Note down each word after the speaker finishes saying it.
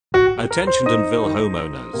Attention Danville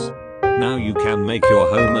homeowners. Now you can make your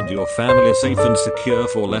home and your family safe and secure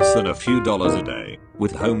for less than a few dollars a day.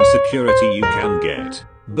 With home security you can get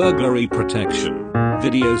burglary protection,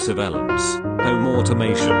 video surveillance, home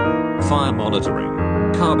automation, fire monitoring,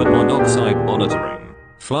 carbon monoxide monitoring,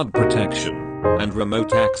 flood protection, and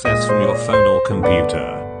remote access from your phone or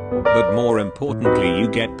computer. But more importantly, you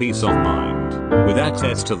get peace of mind with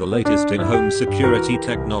access to the latest in home security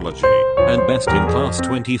technology and best-in-class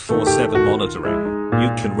 24/7 monitoring. You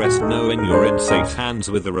can rest knowing you're in safe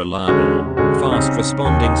hands with a reliable,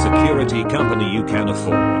 fast-responding security company you can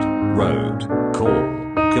afford. Road, call,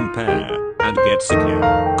 compare, and get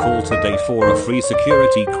secure. Call today for a free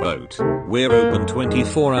security quote. We're open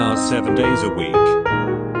 24 hours 7 days a week.